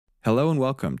Hello and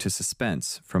welcome to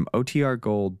Suspense from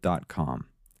OTRGold.com.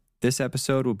 This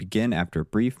episode will begin after a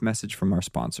brief message from our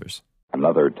sponsors.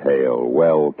 Another tale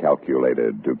well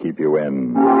calculated to keep you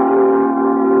in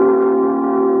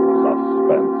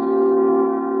suspense.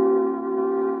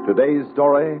 Today's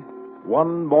story,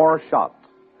 One More Shot,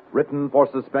 written for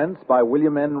Suspense by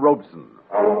William N. Robeson.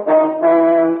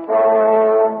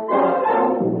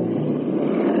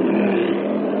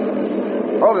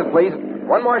 Hold it, please.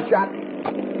 One more shot.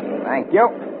 Thank you.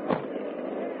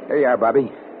 Here you are,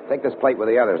 Bobby. Take this plate with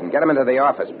the others and get them into the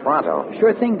office pronto.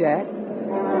 Sure thing, Dad.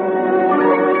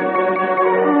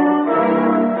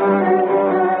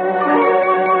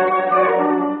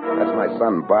 That's my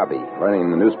son, Bobby,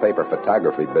 learning the newspaper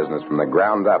photography business from the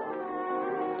ground up.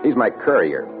 He's my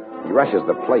courier. He rushes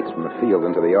the plates from the field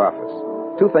into the office.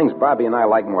 Two things Bobby and I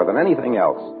like more than anything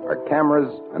else are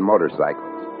cameras and motorcycles.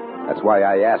 That's why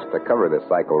I asked to cover this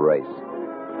cycle race.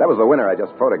 That was the winner I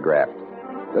just photographed.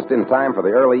 Just in time for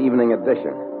the early evening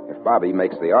edition, if Bobby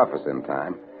makes the office in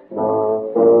time.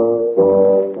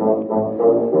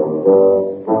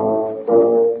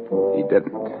 He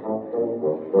didn't.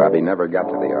 Bobby never got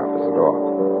to the office at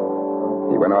all.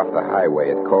 He went off the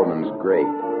highway at Coleman's grave.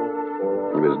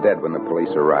 He was dead when the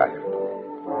police arrived.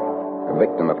 A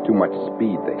victim of too much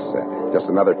speed, they said. Just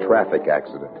another traffic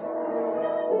accident.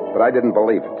 But I didn't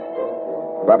believe it.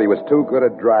 Bobby was too good a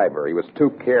driver. He was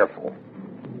too careful.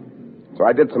 So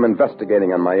I did some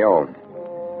investigating on my own.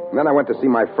 And then I went to see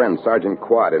my friend, Sergeant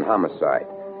Quad, in homicide.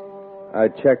 I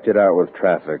checked it out with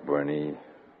traffic, Bernie.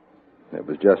 It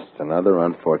was just another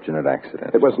unfortunate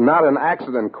accident. It was not an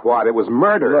accident, Quad. It was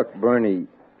murder. Look, Bernie,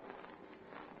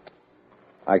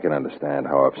 I can understand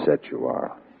how upset you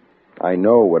are. I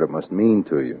know what it must mean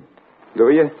to you. Do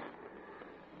you?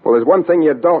 Well, there's one thing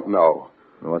you don't know.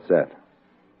 What's that?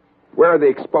 Where are the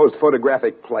exposed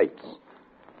photographic plates?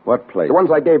 What plate? The ones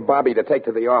I gave Bobby to take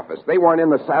to the office. They weren't in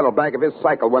the saddlebag of his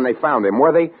cycle when they found him,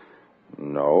 were they?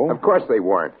 No. Of course they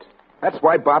weren't. That's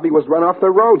why Bobby was run off the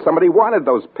road. Somebody wanted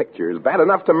those pictures, bad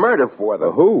enough to murder for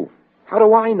them. Who? How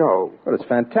do I know? Well, it's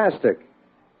fantastic.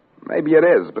 Maybe it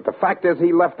is, but the fact is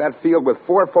he left that field with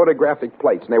 4 photographic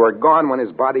plates, and they were gone when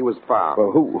his body was found.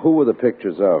 Well, who were the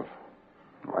pictures of?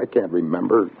 I can't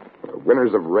remember.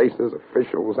 Winners of races,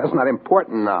 officials. That's not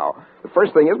important now. The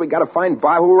first thing is we got to find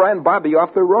Bob who ran Bobby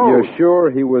off the road. You're sure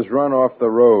he was run off the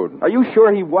road? Are you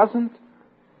sure he wasn't?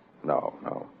 No.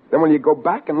 Then will you go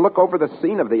back and look over the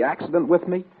scene of the accident with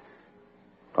me?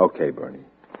 Okay, Bernie.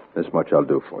 This much I'll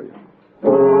do for you.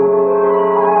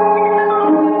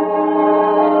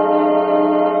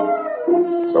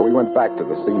 So we went back to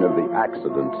the scene of the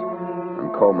accident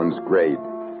on Coleman's grade.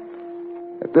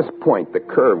 At this point, the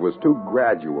curve was too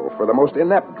gradual for the most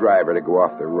inept driver to go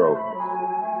off the road.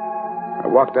 I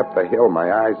walked up the hill,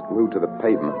 my eyes glued to the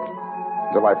pavement,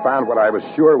 until I found what I was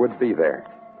sure would be there.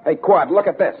 Hey, Quad, look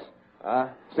at this.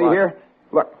 See what? here?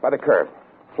 Look, by the curve.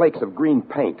 Flakes of green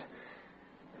paint.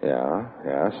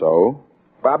 Yeah, so?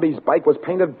 Bobby's bike was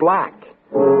painted black.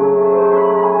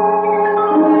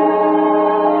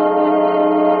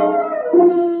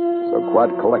 So Quad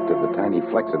collected the tiny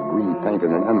flecks of green paint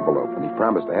in an envelope, and he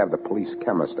promised to have the police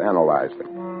chemist analyze them.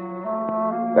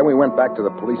 Then we went back to the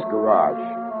police garage,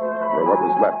 where what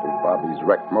was left of Bobby's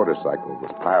wrecked motorcycle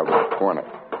was piled in the corner.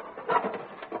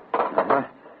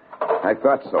 I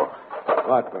thought so.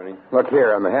 What, Bernie? Look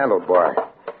here on the handlebar.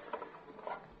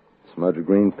 Smudge of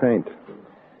green paint.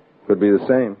 Could be the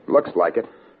same. Looks like it.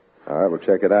 All right, we'll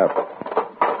check it out.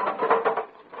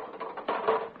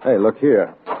 Hey, look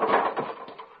here.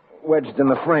 Wedged in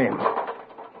the frame.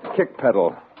 Kick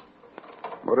pedal.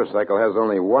 Motorcycle has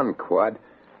only one, Quad.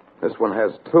 This one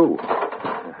has 2.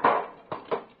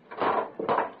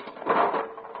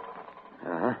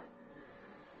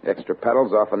 Extra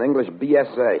pedals off an English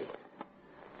BSA.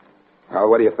 Well,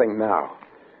 what do you think now?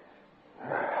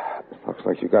 Looks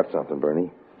like you got something,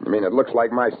 Bernie. I mean, it looks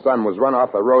like my son was run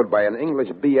off the road by an English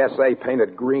BSA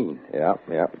painted green. Yeah,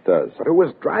 it does. But who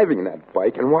was driving that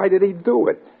bike, and why did he do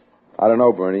it? I don't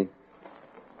know, Bernie.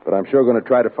 But I'm sure going to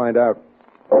try to find out.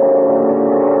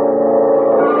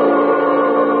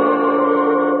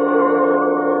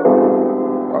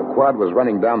 While Quad was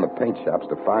running down the paint shops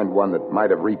to find one that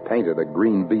might have repainted a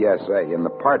green BSA, in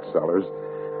the part cellars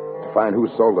to find who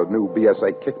sold a new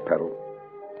BSA kick pedal,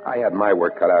 I had my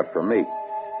work cut out for me.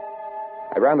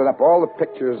 I rounded up all the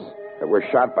pictures that were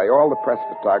shot by all the press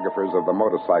photographers of the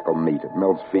motorcycle meet at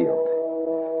Mills Field.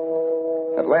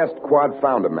 At last, Quad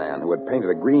found a man who had painted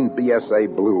a green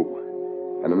BSA blue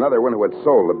and another one who had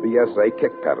sold a BSA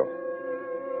kick pedal.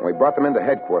 And we brought them into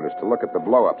headquarters to look at the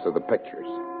blow-ups of the pictures.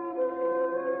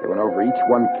 They went over each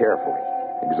one carefully.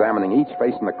 examining each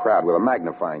face in the crowd with a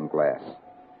magnifying glass.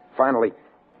 Finally,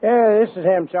 Yeah, this is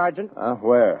him, Sergeant.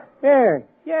 Where? Here.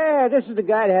 Yeah, this is the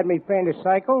guy that had me paint his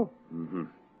cycle. Mm-hmm.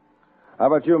 How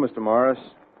about you, Mr. Morris?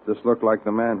 This look like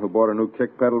the man who bought a new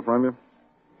kick pedal from you?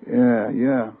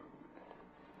 Yeah.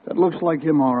 That looks like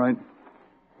him, all right.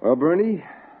 Well, Bernie,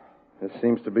 this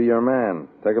seems to be your man.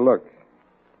 Take a look.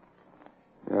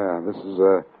 yeah, this is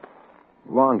a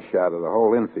long shot of the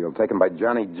whole infield taken by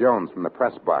Johnny Jones from the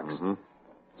press box. Mm-hmm.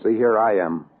 See, here I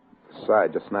am,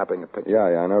 side, just snapping a picture.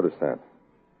 Yeah, I noticed that.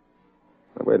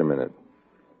 Now, wait a minute.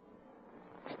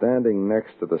 Standing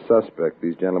next to the suspect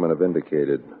these gentlemen have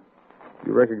indicated.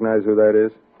 You recognize who that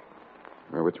is?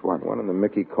 Which one? One in the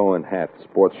Mickey Cohen hat,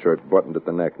 sports shirt buttoned at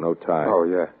the neck, no tie. Oh,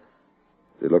 yeah.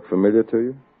 Does he look familiar to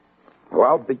you? Oh,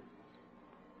 I'll be...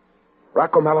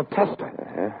 Rocco Malatesta.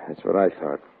 That's what I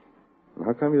thought. Well,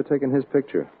 how come you're taking his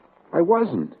picture? I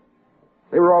wasn't.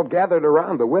 They were all gathered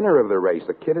around the winner of the race,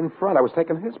 the kid in front. I was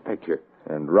taking his picture.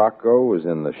 And Rocco was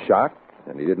in the shot,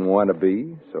 and he didn't want to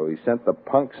be, so he sent the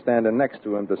punk standing next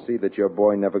to him to see that your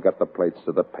boy never got the plates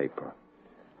to the paper.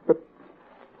 But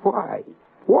why?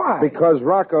 Why? Because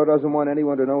Rocco doesn't want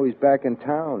anyone to know he's back in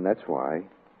town, that's why.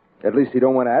 At least he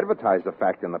don't want to advertise the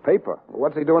fact in the paper.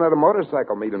 What's he doing at a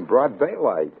motorcycle meet in broad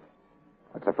daylight?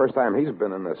 That's the first time he's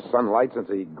been in the sunlight since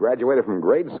he graduated from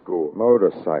grade school.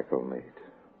 Motorcycle meet.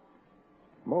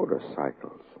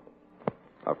 Motorcycles.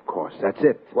 Of course, that's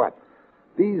it. What?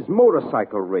 These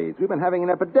motorcycle raids. We've been having an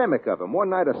epidemic of them. One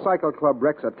night, a cycle club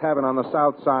wrecks a tavern on the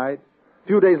south side. A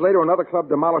few days later, another club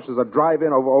demolishes a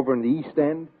drive-in over in the east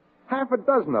end. Half a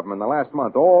dozen of them in the last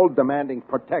month, all demanding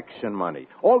protection money.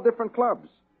 All different clubs.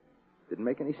 Didn't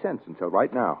make any sense until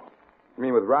right now. You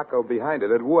mean with Rocco behind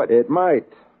it, it would? It might.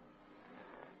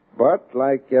 But,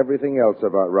 like everything else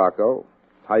about Rocco,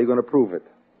 how are you going to prove it?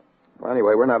 Well,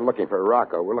 anyway, we're not looking for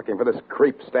Rocco. We're looking for this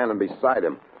creep standing beside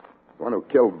him. The one who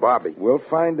killed Bobby. We'll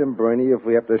find him, Bernie, if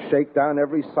we have to shake down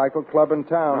every cycle club in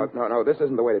town. No, this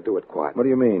isn't the way to do it, Quad. What do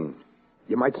you mean?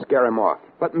 You might scare him off.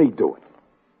 Let me do it.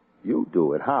 You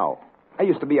do it. How? I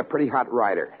used to be a pretty hot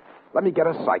rider. Let me get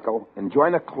a cycle and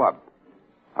join a club.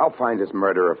 I'll find this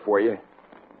murderer for you.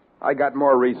 I got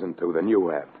more reason to than you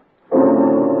have.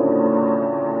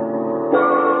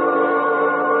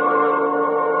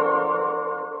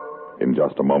 In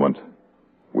just a moment,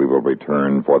 we will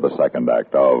return for the second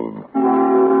act of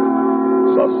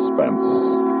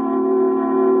Suspense.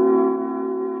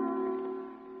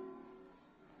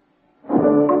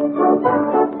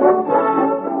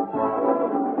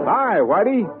 Hi,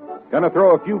 Whitey. Gonna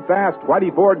throw a few fast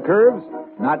Whitey Ford curves?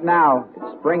 Not now.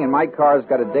 It's spring and my car's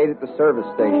got a date at the service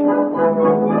station.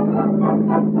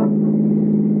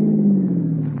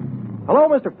 Hello,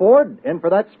 Mr. Ford. In for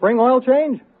that spring oil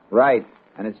change? Right.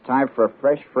 And it's time for a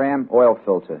fresh Fram oil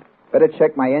filter. Better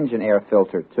check my engine air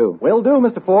filter, too. Will do,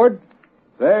 Mr. Ford.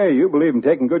 Say, you believe in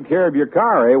taking good care of your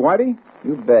car, eh, Whitey?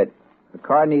 You bet. The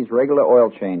car needs regular oil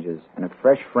changes and a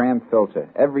fresh Fram filter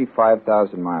every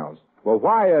 5,000 miles. Well,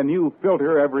 why a new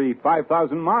filter every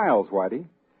 5,000 miles, Whitey?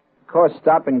 Because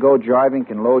stop-and-go driving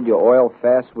can load your oil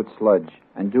fast with sludge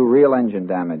and do real engine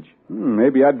damage.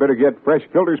 Maybe I'd better get fresh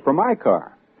filters for my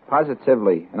car.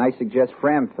 Positively, and I suggest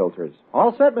Fram filters.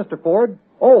 All set, Mr. Ford.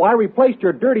 Oh, I replaced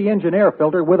your dirty engine air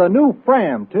filter with a new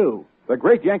Fram, too. The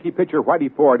great Yankee pitcher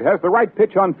Whitey Ford has the right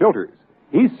pitch on filters.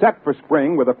 He's set for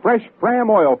spring with a fresh Fram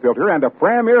oil filter and a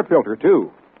Fram air filter,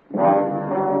 too.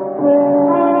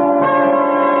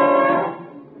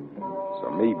 So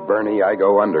me, Bernie, I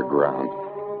go underground.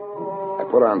 I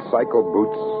put on cycle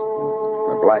boots,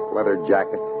 a black leather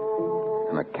jacket,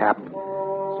 and a cap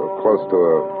so close to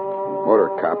a motor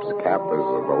cop's cap as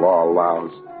the law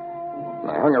allows. And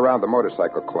I hung around the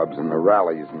motorcycle clubs and the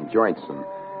rallies and joints, and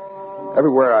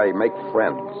everywhere I make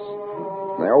friends.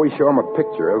 And I always show them a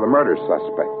picture of the murder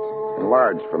suspect,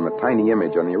 enlarged from the tiny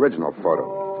image on the original photo.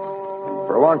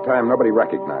 For a long time, nobody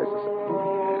recognizes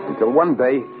it. Until one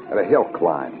day, at a hill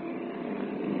climb.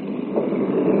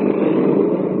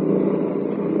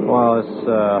 Well, it's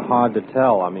hard to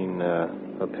tell. I mean,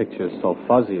 the picture's so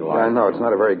fuzzy like. I know, it's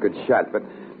not a very good shot, but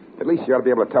at least you ought to be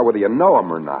able to tell whether you know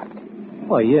him or not.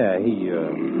 Well, yeah, he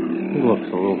looks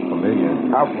a little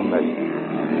familiar. How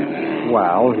familiar?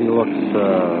 Well, he looks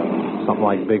something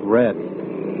like Big Red.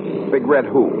 Big Red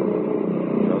who?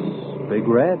 Just Big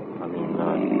Red. I mean,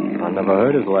 I never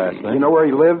heard his last name. You know where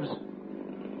he lives?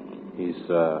 He's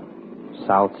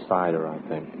South Sider, I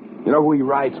think. You know who he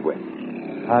rides with?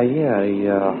 Yeah,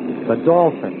 the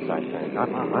Dolphins, I think. I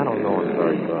don't know him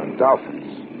very good.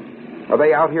 Dolphins. Are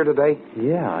they out here today?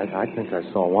 Yeah, I think I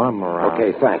saw one of them around.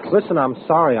 Okay, thanks. Listen, I'm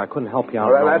sorry I couldn't help you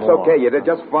out. Well, that's okay. You did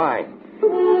just fine.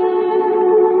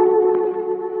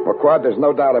 Well, Quad, there's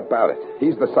no doubt about it.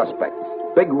 He's the suspect.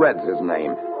 Big Red's his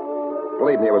name.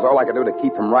 Believe me, it was all I could do to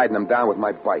keep from riding him down with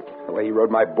my bike, the way he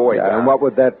rode my boy down. And what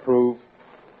would that prove?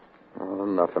 Oh,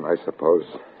 nothing, I suppose.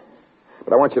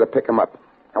 But I want you to pick him up.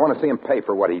 I want to see him pay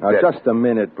for what he did. Just a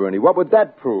minute, Bernie. What would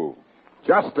that prove?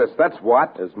 Justice, that's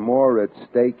what. There's more at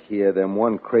stake here than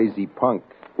one crazy punk.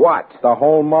 What? The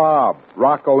whole mob.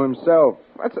 Rocco himself.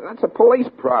 That's a police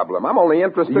problem. I'm only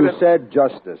interested in... You said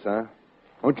justice, huh?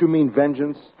 Don't you mean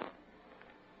vengeance?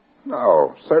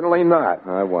 No, certainly not.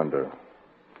 I wonder.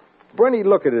 Bernie,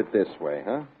 look at it this way,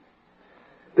 huh?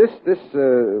 This,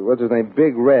 what's his name,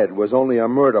 Big Red, was only a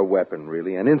murder weapon,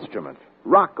 really, an instrument.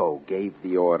 Rocco gave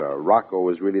the order. Rocco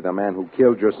was really the man who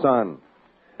killed your son.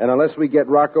 And unless we get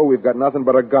Rocco, we've got nothing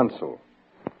but a gunsel.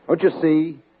 Don't you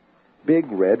see? Big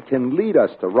Red can lead us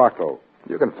to Rocco.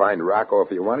 You can find Rocco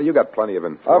if you want to. You got plenty of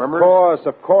informers.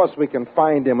 Of course we can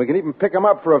find him. We can even pick him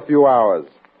up for a few hours.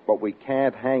 But we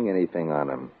can't hang anything on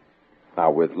him. Now,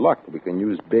 with luck, we can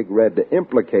use Big Red to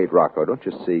implicate Rocco, don't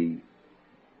you see?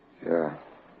 Yeah,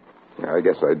 I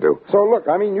guess I do. So, look,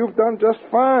 you've done just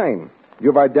fine.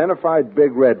 You've identified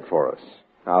Big Red for us.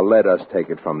 Now, let us take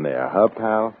it from there, huh,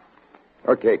 pal?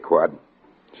 Okay, Quad.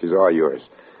 She's all yours.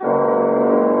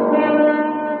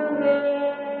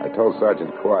 I told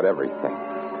Sergeant Quad everything.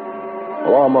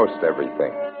 Well, almost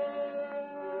everything.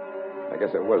 I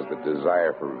guess it was the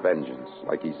desire for vengeance,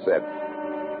 like he said.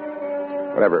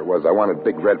 Whatever it was, I wanted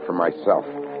Big Red for myself.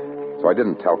 So I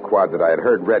didn't tell Quad that I had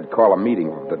heard Red call a meeting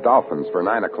of the Dolphins for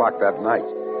 9 o'clock that night.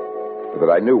 But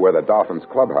that I knew where the Dolphins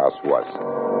clubhouse was.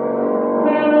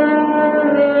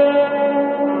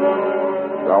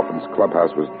 The Dolphins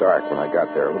clubhouse was dark when I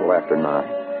got there, a little after 9.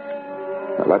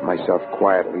 I let myself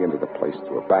quietly into the place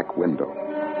through a back window.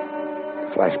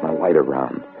 Flashed my light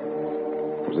around.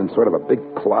 It was in sort of a big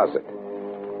closet.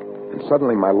 And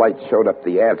suddenly my light showed up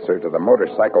the answer to the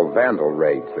motorcycle vandal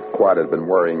raids that Quad had been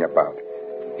worrying about.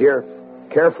 Here,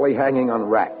 carefully hanging on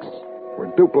racks,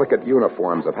 were duplicate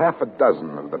uniforms of half a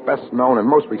dozen of the best-known and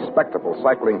most respectable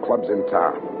cycling clubs in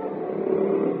town.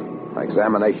 My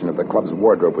examination of the club's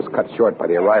wardrobe was cut short by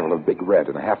the arrival of Big Red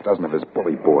and a half dozen of his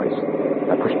bully boys.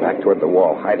 I pushed back toward the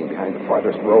wall, hiding behind the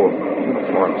farthest row of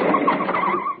uniforms.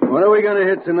 What are we going to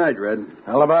hit tonight, Red?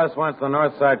 Alabas wants the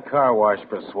Northside Car Wash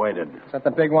persuaded. Is that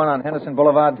the big one on Henderson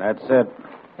Boulevard? That's it.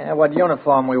 Yeah, what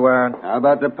uniform we wearing? How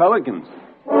about the Pelicans?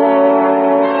 My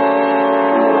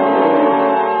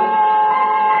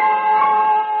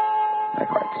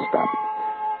heart stopped.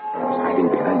 I was hiding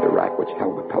behind the rack which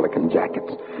held the Pelican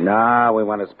jackets. Nah, we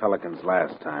went as Pelicans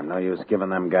last time. No use giving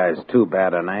them guys too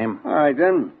bad a name. All right,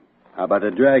 then. How about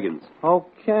the Dragons?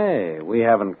 Okay. We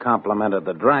haven't complimented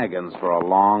the Dragons for a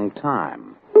long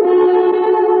time.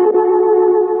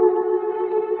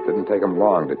 It didn't take them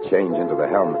long to change into the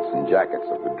helmets and jackets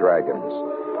of the Dragons.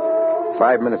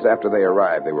 5 minutes after they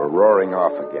arrived, they were roaring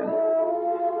off again.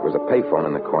 There was a payphone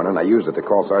in the corner, and I used it to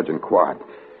call Sergeant Quad.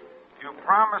 You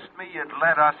promised me you'd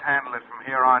let us handle it from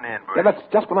here on in, Bertie. Yeah, that's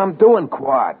just what I'm doing,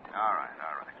 Quad. All right.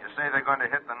 You say they're going to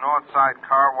hit the Northside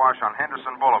Car Wash on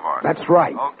Henderson Boulevard. That's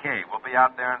right. Okay, we'll be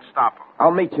out there and stop them.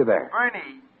 I'll meet you there.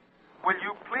 Bernie, will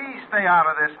you please stay out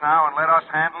of this now and let us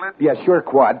handle it? Yeah, sure,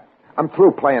 Quad. I'm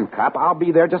through playing cop. I'll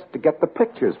be there just to get the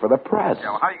pictures for the press.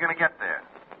 Yeah, well, how are you going to get there?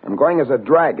 I'm going as a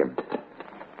dragon.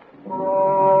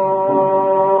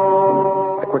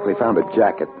 I quickly found a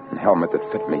jacket and helmet that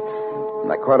fit me,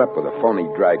 and I caught up with the phony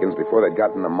Dragons before they'd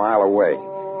gotten a mile away.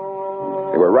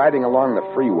 They were riding along the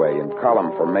freeway in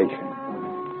column formation.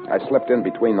 I slipped in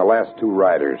between the last two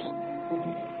riders.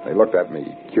 They looked at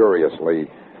me curiously.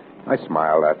 I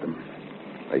smiled at them.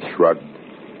 They shrugged.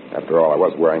 After all, I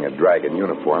was wearing a Dragon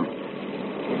uniform.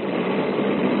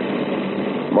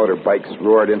 Motorbikes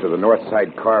roared into the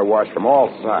Northside Car Wash from all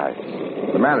sides.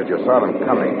 The manager saw them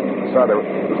coming. He saw there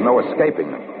was no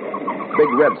escaping them. Big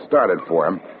Red started for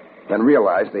him, then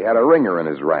realized he had a ringer in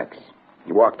his ranks.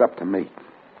 He walked up to me.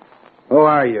 Who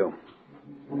are you?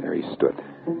 There he stood.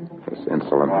 This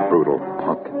insolent, brutal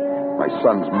punk. My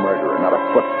son's murderer, not a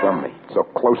foot from me. So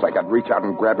close I could reach out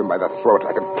and grab him by the throat.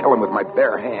 I could kill him with my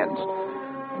bare hands.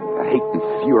 The hate and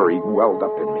fury welled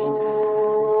up in me.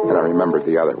 And I remembered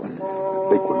the other one. The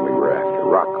big one we were after,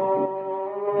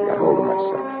 Rocco. I got hold of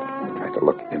myself. I tried to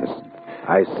look innocent.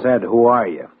 I said, who are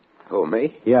you? Who,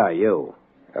 me? Yeah, you.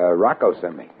 Rocco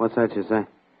sent me. What's that you say?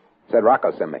 Said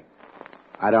Rocco sent me.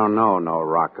 I don't know no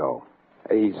Rocco.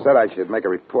 He said I should make a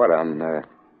report on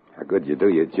how good you do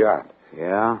your job.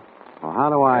 Yeah? Well, how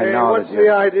do I know what's the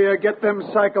idea? Get them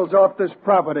cycles off this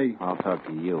property. I'll talk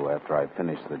to you after I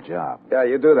finish the job. Yeah,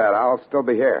 you do that. I'll still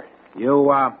be here. You,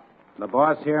 the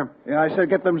boss here? Yeah, I said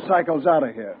get them cycles out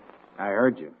of here. I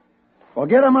heard you. Well,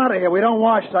 get them out of here. We don't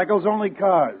wash cycles, only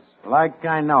cars. Like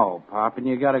I know, Pop, and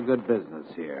you got a good business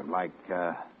here. Like,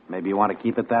 maybe you want to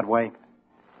keep it that way?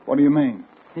 What do you mean?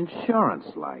 Insurance,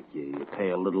 like. You pay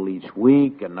a little each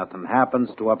week, and nothing happens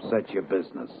to upset your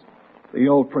business. The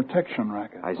old protection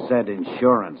racket. I said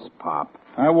insurance, Pop.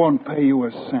 I won't pay you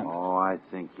a cent. Oh, I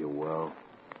think you will.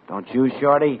 Don't you,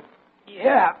 Shorty?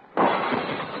 Yeah.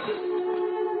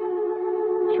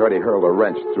 Shorty hurled a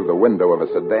wrench through the window of a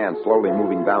sedan, slowly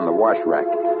moving down the wash rack.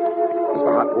 As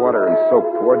the hot water and soap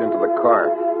poured into the car,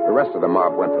 the rest of the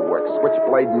mob went to work.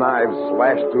 Switchblade knives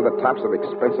slashed through the tops of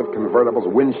expensive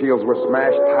convertibles. Windshields were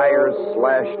smashed, tires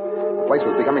slashed. The place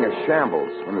was becoming a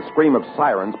shambles when the scream of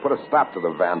sirens put a stop to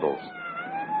the vandals.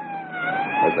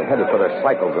 As they headed for their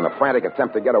cycles in a frantic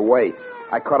attempt to get away,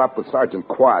 I caught up with Sergeant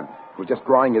Quad, who was just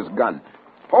drawing his gun.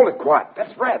 Hold it, Quad.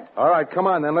 That's Red. All right, come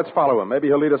on, then. Let's follow him. Maybe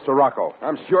he'll lead us to Rocco.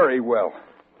 I'm sure he will.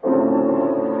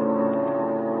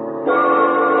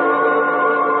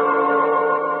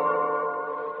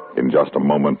 In just a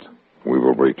moment, we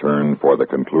will return for the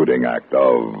concluding act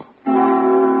of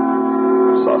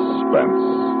Suspense.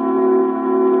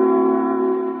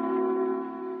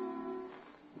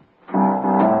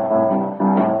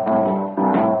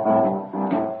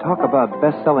 Talk about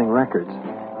best-selling records.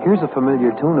 Here's a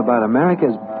familiar tune about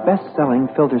America's best-selling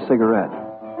filter cigarette,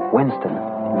 Winston.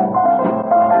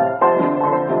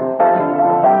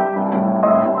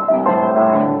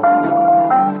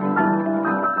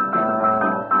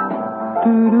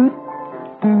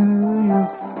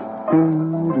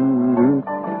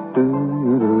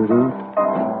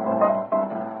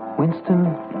 Winston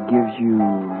gives you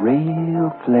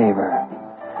real flavor,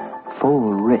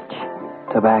 full, rich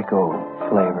tobacco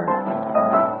flavor.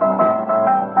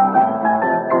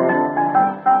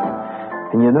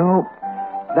 And you know,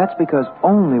 that's because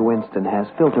only Winston has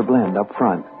filter blend up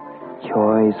front.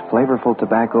 Choice, flavorful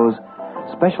tobaccos,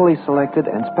 specially selected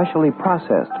and specially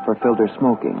processed for filter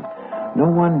smoking. No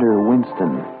wonder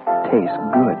Winston tastes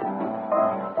good.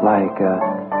 Like a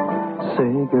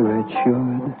cigarette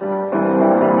should.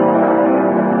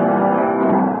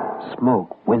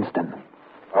 Smoke Winston.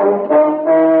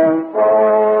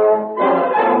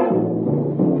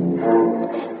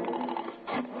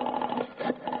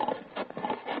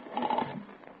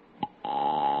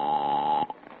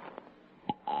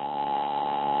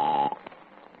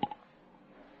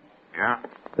 Yeah?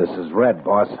 This is Red,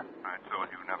 boss. I told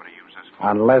you never to use this.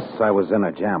 Unless I was in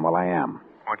a jam. Well, I am.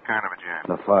 What kind of a jam?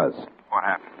 The fuzz. What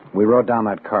happened? We rode down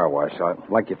that car wash,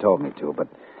 like you told me to, but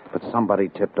somebody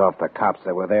tipped off the cops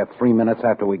that were there 3 minutes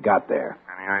after we got there.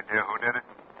 Any idea who did it?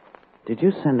 Did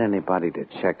you send anybody to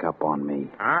check up on me?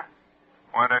 Huh?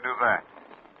 Why'd I do that?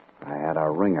 I had a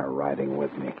ringer riding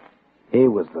with me. He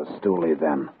was the stoolie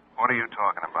then. What are you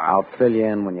talking about? I'll fill you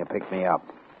in when you pick me up.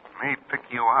 Me pick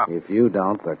you up? If you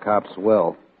don't, the cops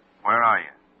will. Where are you?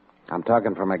 I'm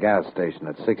talking from a gas station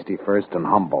at 61st and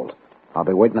Humboldt. I'll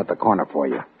be waiting at the corner for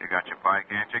you. You got your bike,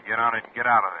 ain't you? Get on it and get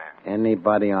out of there.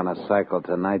 Anybody on a cycle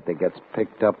tonight that gets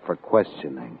picked up for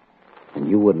questioning. And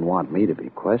you wouldn't want me to be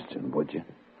questioned, would you?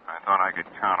 I thought I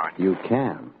could count on you. You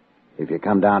can. If you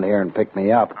come down here and pick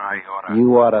me up, I oughta...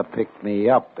 you ought to pick me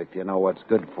up if you know what's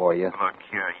good for you. Look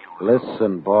here, you...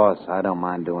 Listen, boss, I don't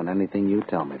mind doing anything you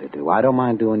tell me to do. I don't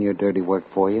mind doing your dirty work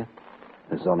for you.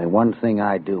 There's only one thing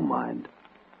I do mind,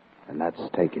 and that's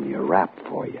taking your rap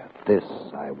for you. This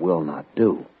I will not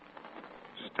do.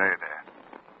 Stay there.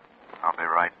 I'll be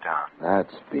right down.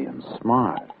 That's being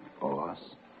smart, boss.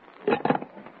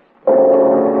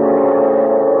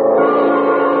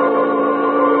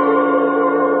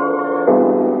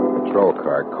 Patrol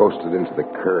car coasted into the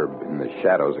curb in the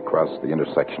shadows across the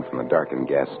intersection from the darkened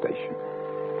gas station.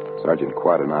 Sergeant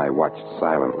Quad and I watched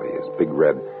silently as Big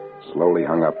Red slowly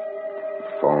hung up.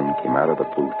 The phone came out of the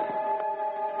booth.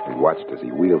 We watched as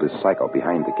he wheeled his cycle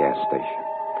behind the gas station.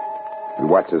 We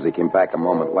watched as he came back a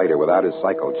moment later without his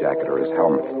cycle jacket or his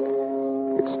helmet.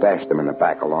 It stashed him in the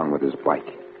back along with his bike.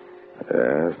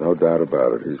 There's no doubt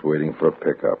about it. He's waiting for a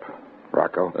pickup.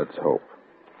 Rocco? Let's hope.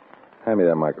 Hand me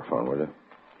that microphone, will you?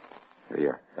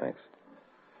 Here. Thanks.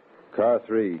 Car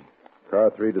 3.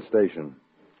 Car 3 to station.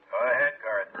 Go ahead,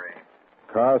 Car 3.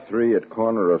 Car 3 at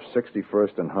corner of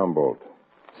 61st and Humboldt.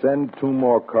 Send 2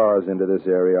 more cars into this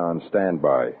area on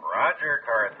standby. Roger,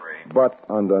 Car 3. But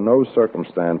under no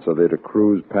circumstance are they to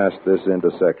cruise past this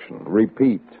intersection.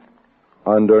 Repeat.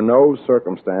 Under no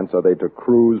circumstance are they to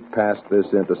cruise past this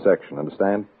intersection.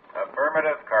 Understand?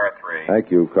 Affirmative, Car 3.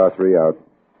 Thank you. Car 3 out.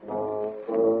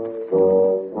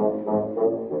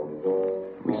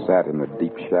 We sat in the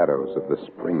deep shadows of the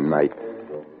spring night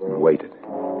and waited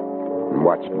and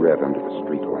watched Red under the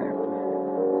street lamp.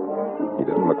 He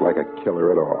didn't look like a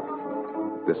killer at all.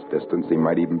 This distance, he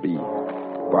might even be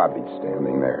Bobby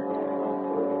standing there,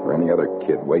 or any other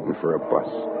kid waiting for a bus.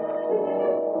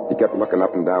 He kept looking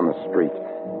up and down the street.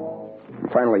 And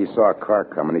finally, he saw a car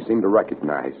coming he seemed to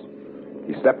recognize.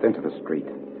 He stepped into the street.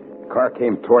 The car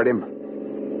came toward him,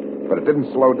 but it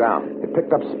didn't slow down. It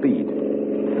picked up speed.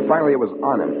 And finally, it was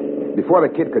on him. Before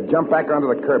the kid could jump back onto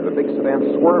the curb, the big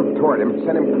sedan swerved toward him,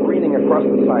 sent him careening across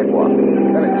the sidewalk.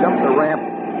 Then it jumped the ramp,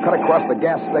 cut across the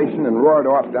gas station, and roared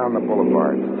off down the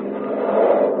boulevard.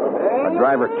 The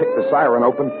driver kicked the siren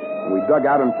open, and we dug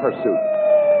out in pursuit.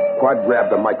 Quad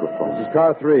grabbed the microphone. This is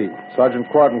Car 3. Sergeant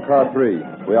Quad in Car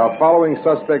 3. We are following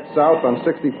suspect south on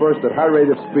 61st at high rate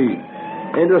of speed.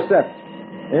 Intercept.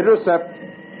 Intercept.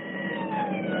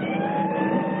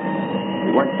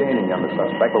 We weren't gaining on the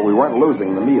suspect, but we weren't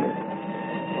losing them either.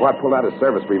 Quad pulled out his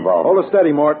service revolver. Hold it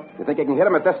steady, Mort. You think you can hit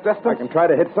him at this distance? I can try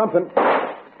to hit something.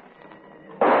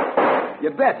 You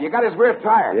bet. You got his rear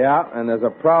tire. Yeah, and there's a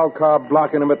prowl car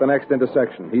blocking him at the next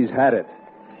intersection. He's had it.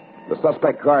 The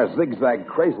suspect car zigzagged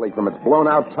crazily from its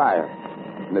blown-out tire,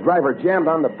 and the driver jammed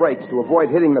on the brakes to avoid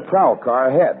hitting the prowl car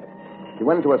ahead. He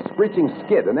went into a screeching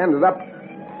skid and ended up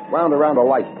wound around a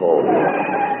light pole.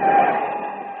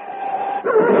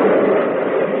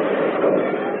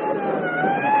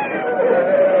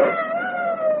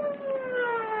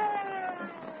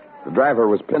 The driver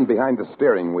was pinned behind the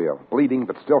steering wheel, bleeding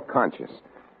but still conscious.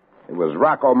 It was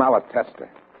Rocco Malatesta.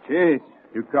 Jeez,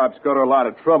 you cops go to a lot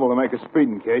of trouble to make a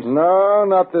speeding case. No,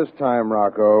 not this time,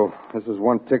 Rocco. This is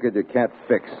one ticket you can't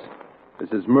fix.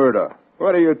 This is murder.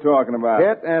 What are you talking about?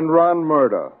 Hit and run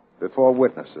murder before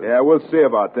witnesses. Yeah, we'll see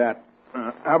about that.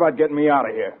 How about getting me out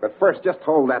of here? But first, just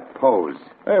hold that pose.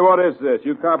 Hey, what is this?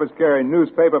 You coppers carry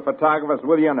newspaper photographers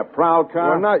with you in a prowl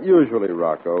car? Well, not usually,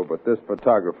 Rocco, but this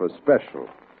photographer's special.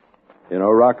 You know,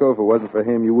 Rocco, if it wasn't for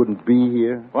him, you wouldn't be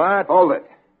here. What? Hold it.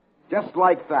 Just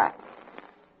like that.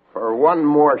 For one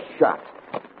more shot.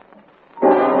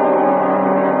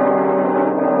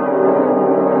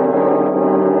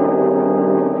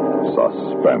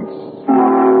 Suspense.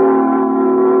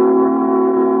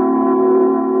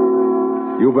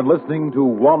 You've been listening to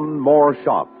One More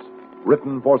Shot,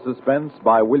 written for Suspense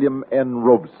by William N.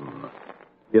 Robeson.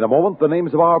 In a moment, the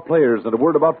names of our players and a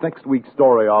word about next week's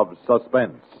story of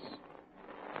Suspense.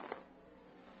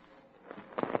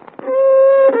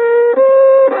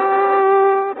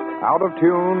 Out of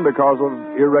tune because of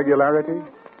irregularity?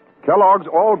 Kellogg's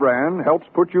All Brand helps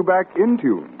put you back in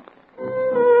tune.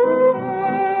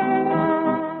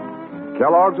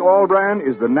 Kellogg's All Brand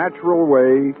is the natural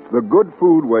way, the good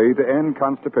food way to end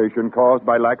constipation caused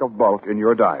by lack of bulk in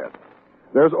your diet.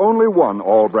 There's only one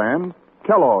All Brand,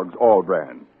 Kellogg's All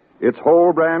Brand. Its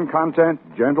whole brand content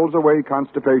gentles away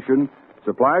constipation,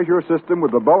 supplies your system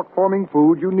with the bulk-forming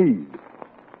food you need.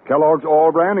 Kellogg's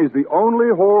All Brand is the only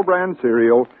whole brand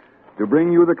cereal to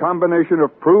bring you the combination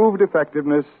of proved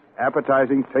effectiveness,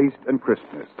 appetizing taste, and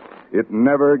crispness. It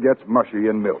never gets mushy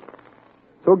in milk.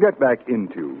 So get back in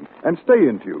tune and stay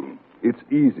in tune. It's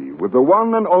easy with the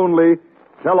one and only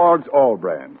Kellogg's All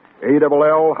Brand,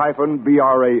 ALL-BRAN.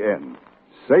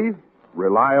 Safe,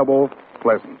 reliable,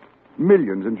 pleasant.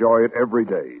 Millions enjoy it every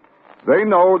day. They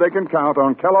know they can count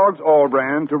on Kellogg's All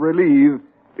Brand to relieve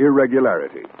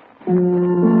irregularity.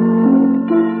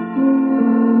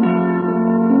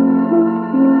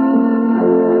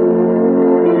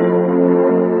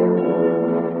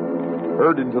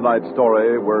 Heard in tonight's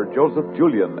story were Joseph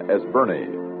Julian as Bernie,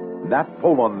 Nat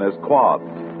Poland as Quad,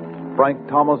 Frank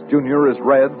Thomas Jr. as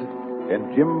Red,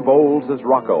 and Jim Bowles as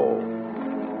Rocco.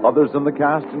 Others in the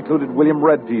cast included William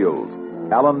Redfield,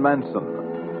 Alan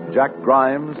Manson, Jack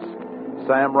Grimes,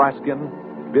 Sam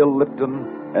Raskin, Bill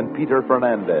Lipton, and Peter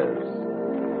Fernandez.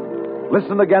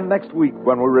 Listen again next week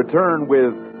when we return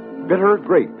with Bitter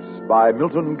Grapes by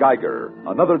Milton Geiger,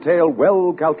 another tale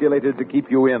well calculated to keep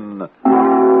you in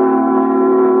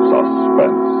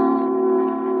suspense.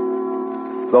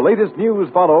 The latest news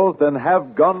follows, then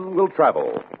Have Gun Will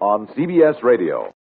Travel on CBS Radio.